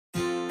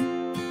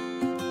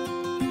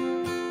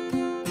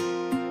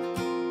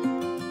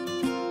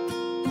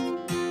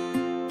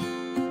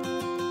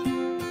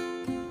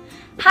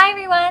Hi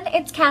everyone,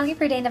 it's Kallie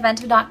for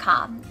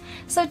DanaVento.com.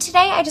 So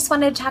today I just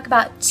wanted to talk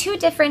about two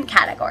different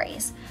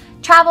categories,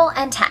 travel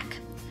and tech.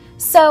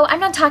 So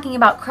I'm not talking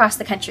about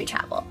cross-the-country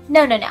travel.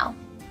 No.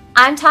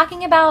 I'm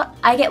talking about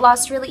I get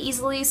lost really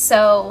easily,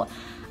 so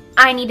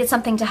I needed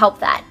something to help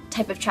that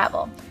type of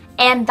travel.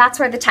 And that's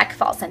where the tech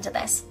falls into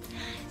this.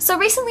 So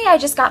recently I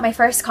just got my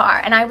first car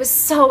and I was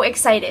so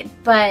excited,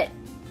 but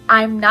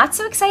I'm not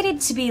so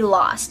excited to be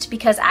lost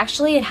because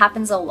actually it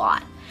happens a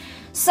lot.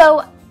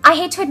 So I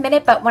hate to admit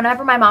it, but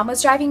whenever my mom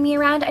was driving me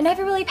around, I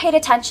never really paid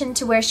attention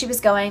to where she was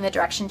going, the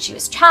direction she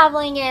was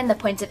traveling in, the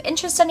points of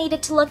interest I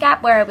needed to look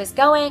at, where I was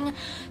going,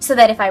 so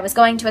that if I was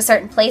going to a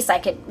certain place, I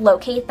could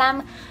locate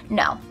them.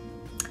 No.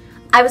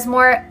 I was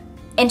more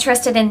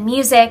interested in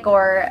music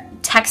or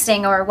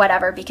texting or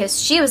whatever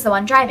because she was the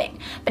one driving.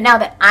 But now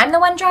that I'm the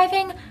one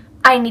driving,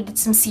 I needed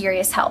some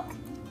serious help.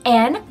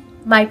 And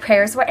my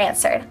prayers were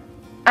answered.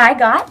 I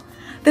got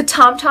the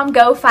TOMTOM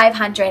GO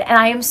 500, and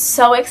I am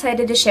so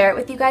excited to share it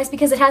with you guys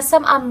because it has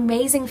some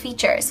amazing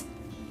features.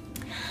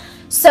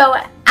 So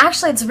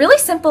actually it's really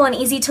simple and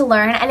easy to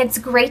learn, and it's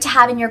great to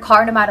have in your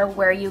car no matter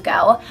where you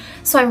go.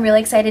 So I'm really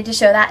excited to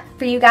show that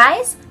for you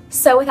guys.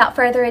 So without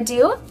further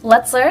ado,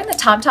 let's learn the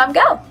TOMTOM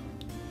GO.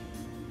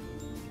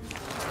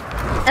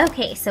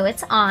 Okay, so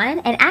it's on,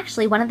 and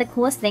actually one of the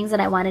coolest things that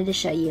I wanted to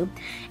show you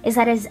is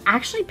that it's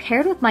actually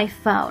paired with my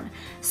phone.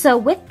 So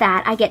with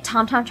that, I get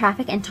TomTom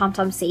traffic and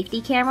TomTom safety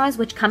cameras,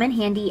 which come in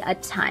handy a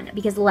ton,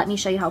 because let me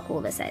show you how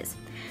cool this is.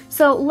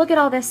 So look at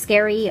all this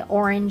scary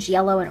orange,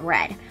 yellow, and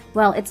red.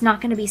 Well, it's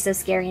not going to be so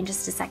scary in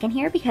just a second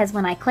here, because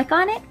when I click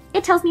on it,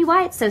 it tells me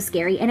why it's so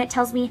scary, and it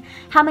tells me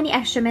how many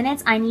extra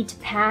minutes I need to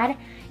pad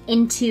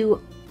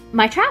into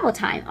my travel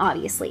time,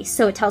 obviously.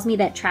 So it tells me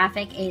that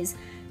traffic is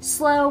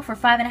slow for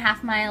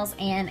 5.5 miles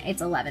and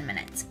it's 11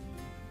 minutes.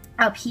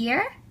 Up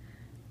here,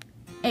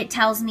 it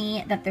tells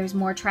me that there's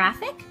more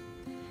traffic,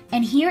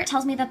 and here it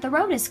tells me that the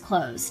road is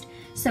closed.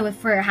 So if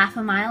for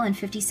 1/2 mile and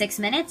 56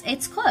 minutes,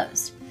 it's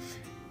closed.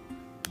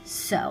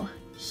 So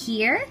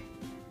here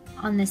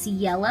on this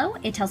yellow,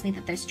 it tells me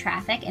that there's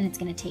traffic and it's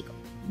gonna take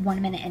 1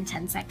 minute and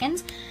 10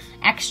 seconds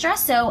extra,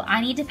 so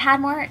I need to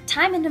pad more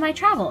time into my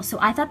travel. So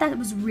I thought that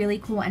was really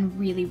cool and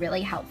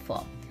really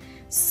helpful.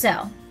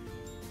 So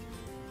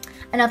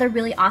another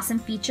really awesome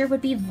feature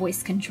would be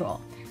voice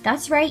control.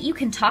 That's right, you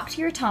can talk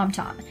to your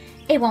TomTom.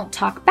 It won't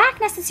talk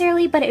back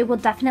necessarily, but it will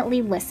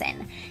definitely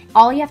listen.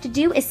 All you have to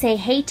do is say,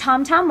 "Hey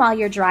TomTom," while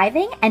you're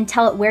driving, and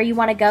tell it where you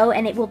want to go,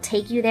 and it will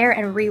take you there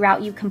and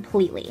reroute you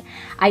completely.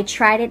 I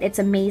tried it, it's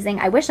amazing.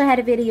 I wish I had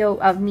a video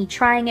of me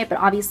trying it, but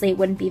obviously it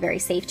wouldn't be very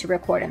safe to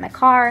record in the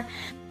car,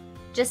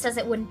 just as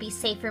it wouldn't be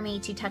safe for me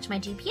to touch my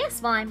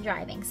GPS while I'm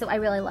driving. So I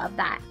really love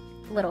that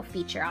little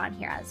feature on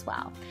here as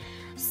well.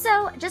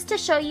 So just to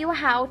show you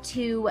how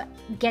to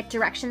get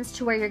directions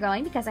to where you're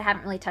going, because I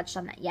haven't really touched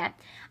on that yet,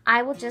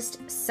 I will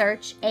just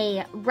search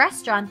a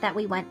restaurant that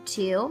we went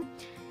to,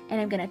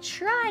 and I'm gonna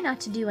try not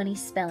to do any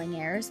spelling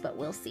errors, but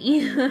we'll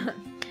see.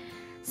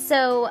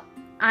 So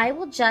I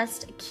will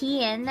just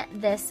key in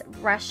this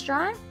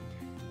restaurant,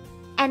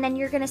 and then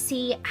you're gonna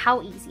see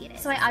how easy it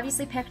is. So I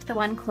obviously picked the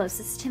one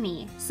closest to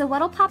me. So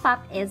what'll pop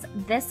up is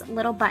this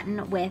little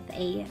button with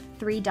a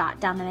 3 dot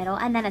down the middle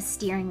and then a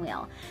steering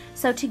wheel.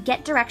 So to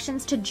get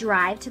directions to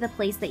drive to the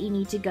place that you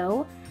need to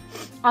go,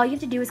 all you have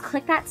to do is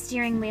click that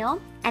steering wheel,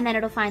 and then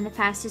it'll find the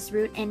fastest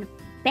route, and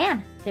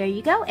bam, there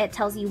you go. It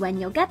tells you when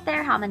you'll get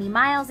there, how many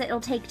miles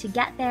it'll take to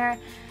get there,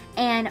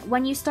 and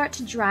when you start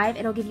to drive,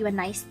 it'll give you a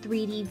nice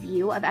 3D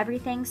view of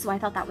everything. So I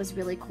thought that was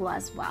really cool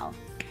as well.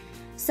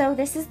 So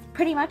this is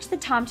pretty much the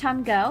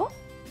TOMTOM GO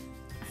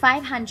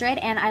 500,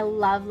 and I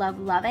love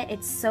it.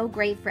 It's so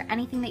great for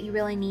anything that you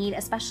really need,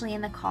 especially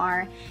in the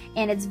car,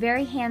 and it's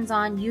very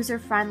hands-on,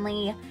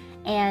 user-friendly,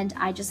 and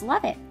I just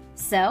love it.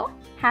 So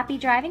happy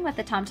driving with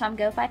the TOMTOM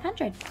GO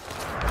 500.